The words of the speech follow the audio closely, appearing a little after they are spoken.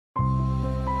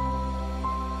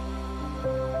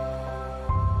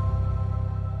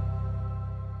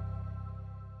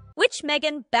Witch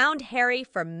Meghan bound Harry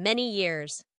for many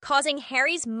years, causing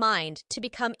Harry's mind to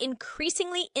become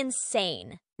increasingly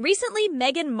insane. Recently,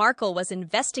 Meghan Markle was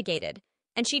investigated,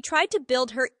 and she tried to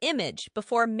build her image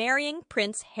before marrying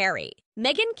Prince Harry.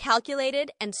 Meghan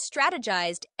calculated and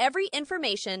strategized every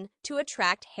information to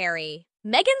attract Harry.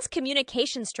 Meghan's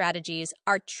communication strategies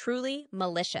are truly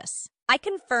malicious. I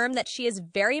confirm that she is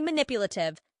very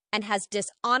manipulative and has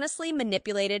dishonestly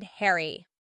manipulated Harry.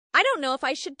 I don't know if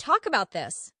I should talk about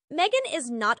this. Meghan is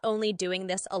not only doing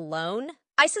this alone.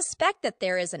 I suspect that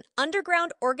there is an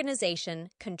underground organization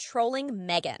controlling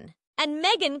Meghan, and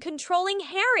Meghan controlling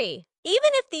Harry. Even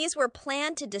if these were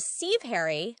planned to deceive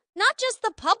Harry, not just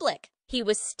the public, he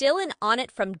was still in on it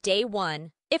from day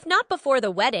one. If not before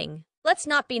the wedding, let's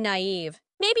not be naive.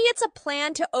 Maybe it's a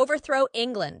plan to overthrow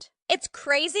England. It's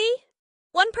crazy.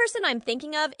 One person I'm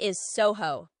thinking of is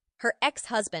Soho, her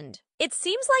ex-husband. It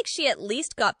seems like she at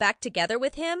least got back together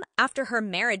with him after her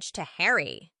marriage to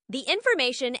Harry. The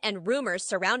information and rumors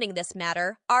surrounding this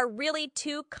matter are really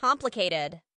too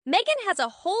complicated. Meghan has a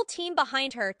whole team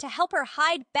behind her to help her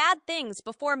hide bad things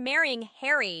before marrying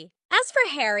Harry. As for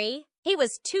Harry, he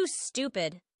was too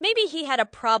stupid. Maybe he had a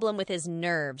problem with his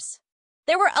nerves.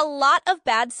 There were a lot of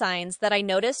bad signs that I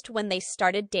noticed when they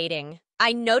started dating.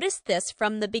 I noticed this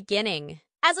from the beginning.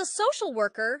 As a social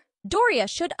worker, Doria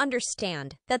should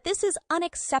understand that this is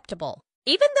unacceptable.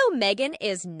 Even though Meghan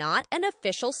is not an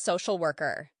official social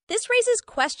worker, this raises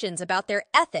questions about their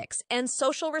ethics and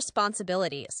social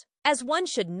responsibilities, as one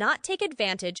should not take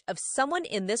advantage of someone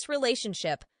in this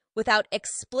relationship without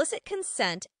explicit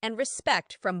consent and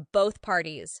respect from both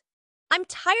parties. I'm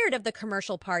tired of the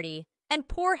commercial party and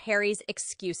poor Harry's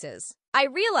excuses. I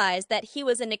realize that he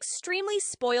was an extremely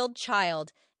spoiled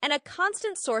child and a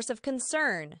constant source of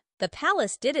concern. The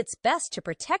palace did its best to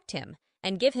protect him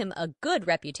and give him a good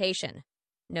reputation.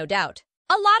 No doubt.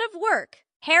 A lot of work.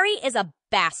 Harry is a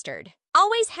bastard.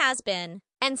 Always has been,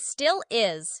 and still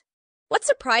is. What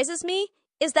surprises me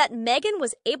is that Meghan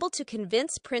was able to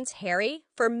convince Prince Harry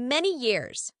for many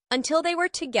years until they were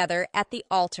together at the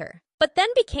altar, but then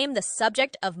became the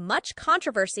subject of much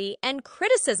controversy and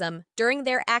criticism during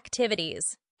their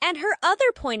activities. And her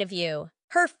other point of view,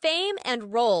 her fame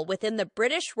and role within the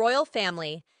British royal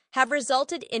family have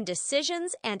resulted in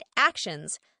decisions and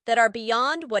actions that are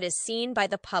beyond what is seen by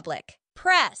the public,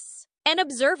 press, and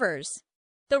observers.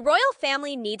 The royal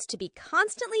family needs to be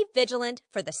constantly vigilant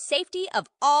for the safety of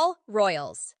all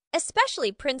royals,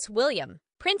 especially Prince William,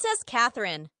 Princess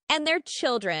Catherine, and their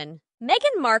children.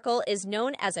 Meghan Markle is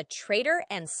known as a traitor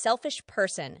and selfish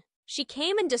person. She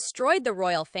came and destroyed the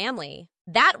royal family.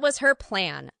 That was her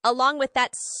plan, along with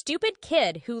that stupid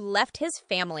kid who left his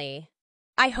family.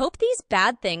 I hope these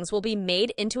bad things will be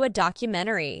made into a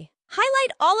documentary.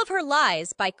 Highlight all of her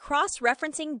lies by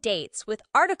cross-referencing dates with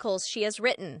articles she has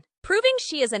written, proving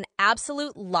she is an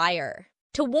absolute liar.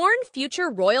 To warn future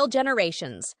royal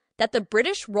generations that the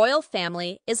British royal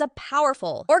family is a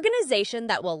powerful organization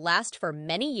that will last for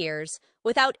many years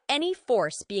without any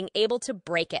force being able to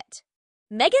break it.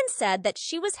 Meghan said that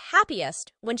she was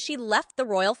happiest when she left the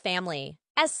royal family.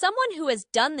 As someone who has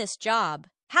done this job,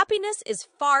 happiness is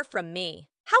far from me.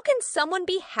 How can someone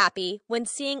be happy when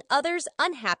seeing others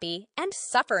unhappy and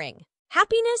suffering?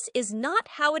 Happiness is not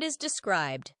how it is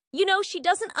described. You know, she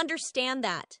doesn't understand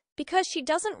that because she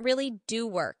doesn't really do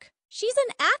work. She's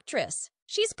an actress.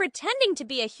 She's pretending to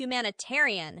be a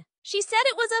humanitarian. She said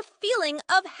it was a feeling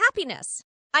of happiness.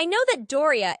 I know that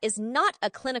Doria is not a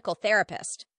clinical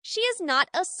therapist. She is not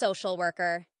a social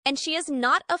worker, and she is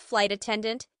not a flight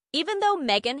attendant, even though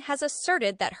Meghan has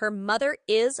asserted that her mother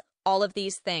is all of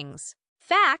these things.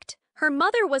 Fact, her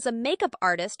mother was a makeup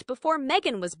artist before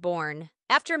Meghan was born.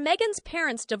 After Meghan's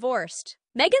parents divorced,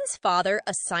 Meghan's father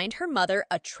assigned her mother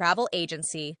a travel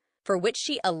agency for which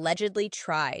she allegedly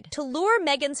tried to lure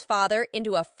Meghan's father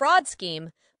into a fraud scheme,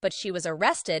 but she was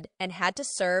arrested and had to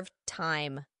serve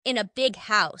time in a big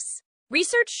house.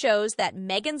 Research shows that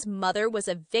Meghan's mother was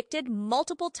evicted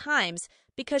multiple times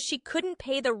because she couldn't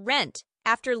pay the rent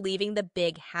after leaving the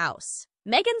big house.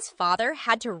 Meghan's father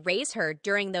had to raise her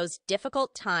during those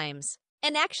difficult times.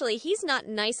 And actually, he's not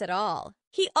nice at all.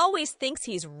 He always thinks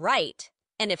he's right.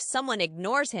 And if someone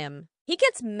ignores him, he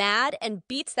gets mad and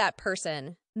beats that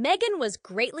person. Meghan was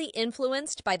greatly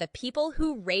influenced by the people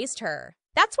who raised her.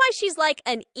 That's why she's like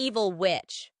an evil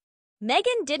witch.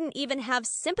 Meghan didn't even have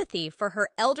sympathy for her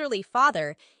elderly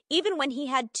father, even when he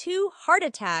had 2 heart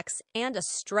attacks and a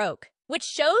stroke, which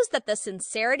shows that the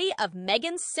sincerity of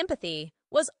Meghan's sympathy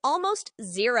was almost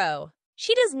zero.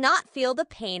 She does not feel the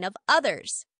pain of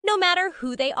others, no matter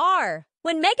who they are.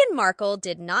 When Meghan Markle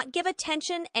did not give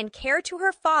attention and care to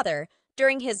her father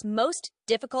during his most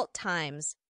difficult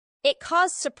times, It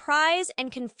caused surprise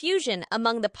and confusion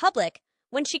among the public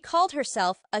when she called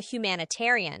herself a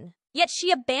humanitarian. Yet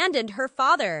she abandoned her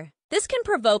father. This can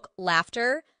provoke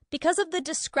laughter because of the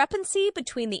discrepancy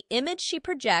between the image she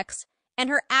projects and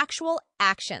her actual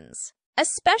actions,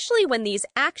 especially when these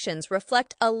actions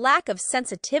reflect a lack of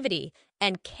sensitivity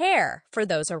and care for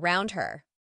those around her.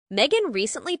 Meghan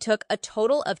recently took a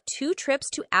total of 2 trips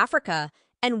to Africa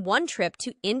and 1 trip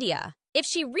to India. If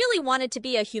she really wanted to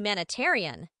be a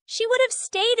humanitarian, she would have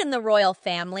stayed in the royal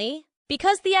family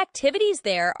because the activities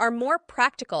there are more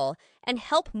practical and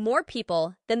help more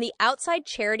people than the outside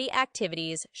charity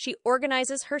activities she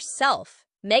organizes herself.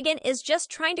 Meghan is just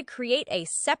trying to create a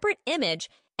separate image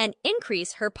and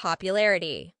increase her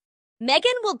popularity.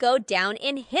 Meghan will go down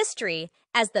in history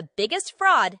as the biggest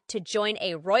fraud to join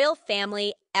a royal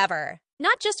family ever,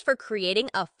 not just for creating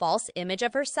a false image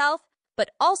of herself, but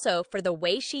also for the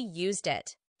way she used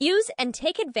it. Use and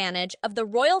take advantage of the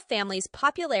royal family's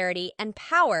popularity and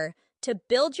power to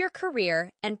build your career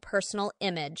and personal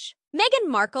image. Meghan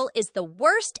Markle is the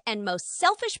worst and most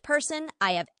selfish person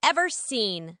I have ever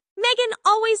seen. Meghan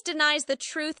always denies the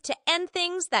truth to end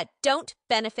things that don't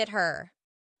benefit her.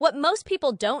 What most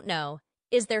people don't know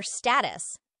is their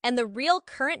status and the real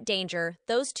current danger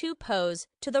those two pose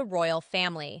to the royal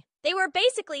family. They were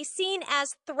basically seen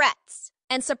as threats,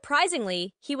 and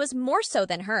surprisingly, he was more so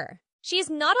than her. She is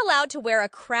not allowed to wear a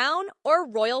crown or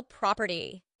royal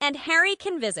property, and Harry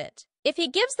can visit if he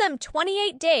gives them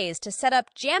 28 days to set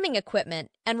up jamming equipment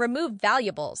and remove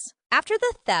valuables after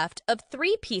the theft of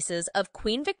 3 pieces of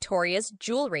Queen Victoria's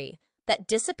jewelry that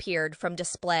disappeared from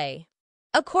display.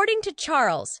 According to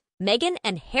Charles, Meghan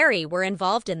and Harry were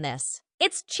involved in this.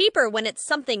 It's cheaper when it's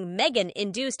something Meghan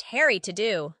induced Harry to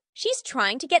do. She's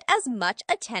trying to get as much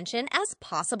attention as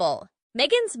possible.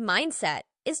 Meghan's mindset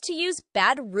is to use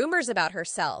bad rumors about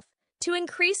herself to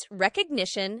increase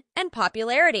recognition and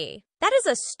popularity. That is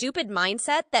a stupid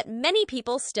mindset that many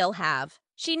people still have.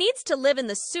 She needs to live in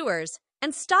the sewers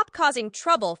and stop causing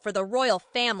trouble for the royal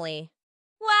family.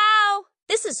 Wow,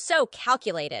 this is so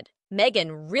calculated.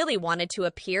 Meghan really wanted to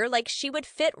appear like she would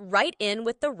fit right in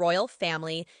with the royal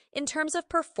family in terms of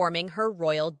performing her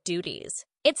royal duties.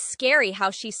 It's scary how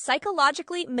she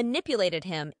psychologically manipulated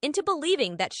him into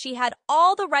believing that she had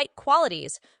all the right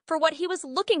qualities for what he was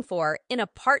looking for in a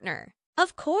partner.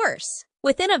 Of course,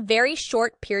 within a very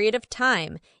short period of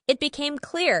time, it became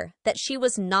clear that she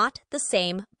was not the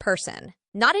same person,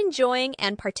 not enjoying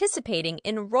and participating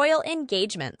in royal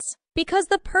engagements, because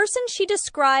the person she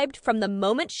described from the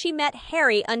moment she met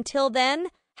Harry until then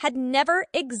had never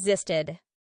existed.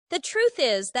 The truth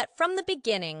is that from the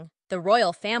beginning, the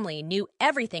royal family knew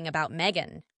everything about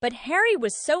Meghan, but Harry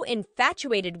was so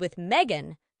infatuated with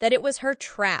Meghan that it was her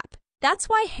trap. That's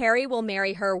why Harry will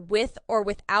marry her with or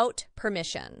without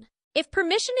permission. If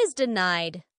permission is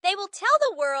denied, they will tell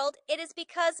the world it is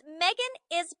because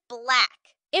Meghan is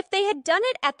black. If they had done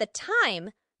it at the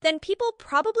time, then people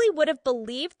probably would have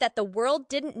believed that the world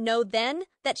didn't know then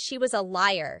that she was a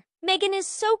liar. Meghan is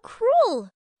so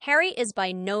cruel. Harry is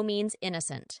by no means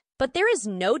innocent. But there is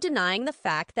no denying the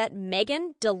fact that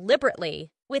Meghan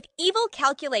deliberately, with evil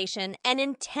calculation and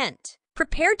intent,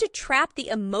 prepared to trap the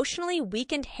emotionally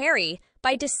weakened Harry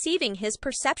by deceiving his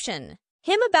perception.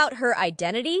 Him about her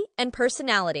identity and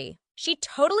personality. She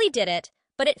totally did it,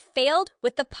 but it failed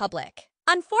with the public.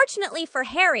 Unfortunately for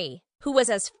Harry, who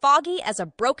was as foggy as a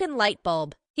broken light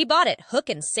bulb, he bought it hook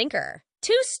and sinker.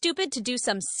 Too stupid to do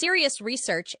some serious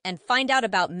research and find out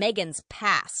about Meghan's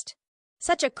past.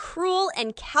 Such a cruel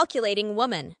and calculating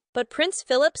woman. But Prince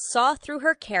Philip saw through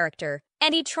her character,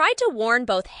 and he tried to warn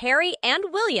both Harry and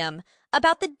William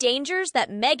about the dangers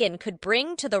that Meghan could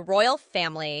bring to the royal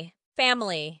family.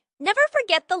 Never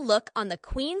forget the look on the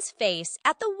Queen's face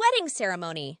at the wedding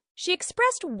ceremony. She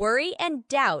expressed worry and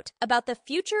doubt about the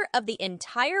future of the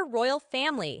entire royal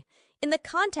family in the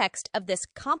context of this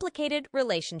complicated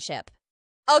relationship.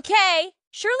 Okay,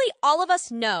 surely all of us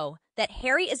know that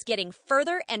Harry is getting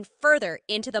further and further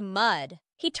into the mud.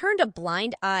 He turned a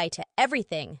blind eye to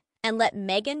everything and let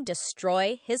Meghan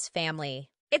destroy his family.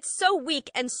 It's so weak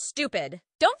and stupid.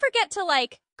 Don't forget to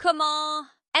come on,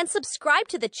 and subscribe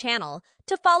to the channel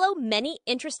to follow many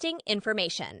interesting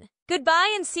information.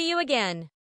 Goodbye and see you again.